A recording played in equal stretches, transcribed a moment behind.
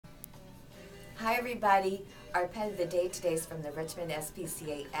Hi everybody. Our pet of the day today is from the Richmond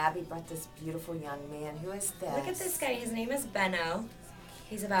SPCA. Abby brought this beautiful young man. Who is this? Look at this guy. His name is Benno.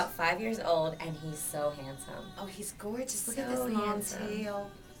 He's about 5 years old and he's so handsome. Oh, he's gorgeous. Look So at this long handsome.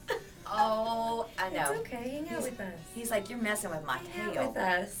 tail. Oh, I know. It's okay. Hang out with us. He's like, you're messing with my Hang tail. out with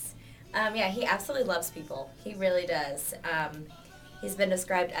us. Yeah, he absolutely loves people. He really does. He's been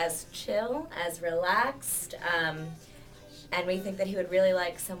described as chill, as relaxed, and we think that he would really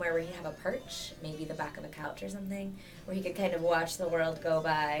like somewhere where he'd have a perch, maybe the back of a couch or something, where he could kind of watch the world go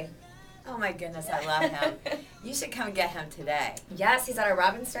by. Oh my goodness, I love him. You should come get him today. Yes, he's at our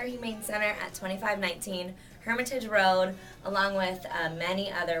Robin Star Humane Center at 2519 Hermitage Road, along with many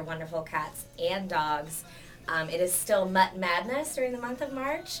other wonderful cats and dogs. It is still Mutt Madness during the month of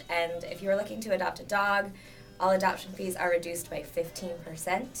March, and if you're looking to adopt a dog, all adoption fees are reduced by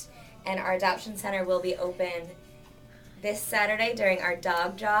 15%, and our adoption center will be open this Saturday during our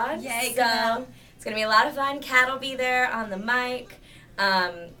dog jog. Yay, so it's going to be a lot of fun. Kat will be there on the mic.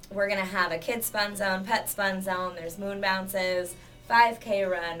 We're going to have a kids fun zone, pets fun zone. There's moon bounces, 5K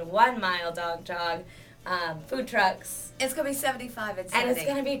run, 1 mile dog jog, food trucks. It's going to be 75 and 70. And it's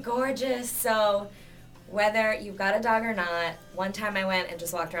going to be gorgeous. So whether you've got a dog or not, one time I went and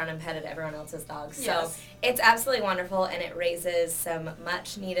just walked around and petted everyone else's dogs. Yes. So it's absolutely wonderful, and it raises some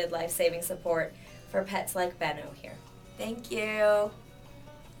much needed life-saving support for pets like Benno here. Thank you. You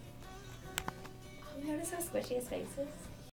notice how squishy his face is?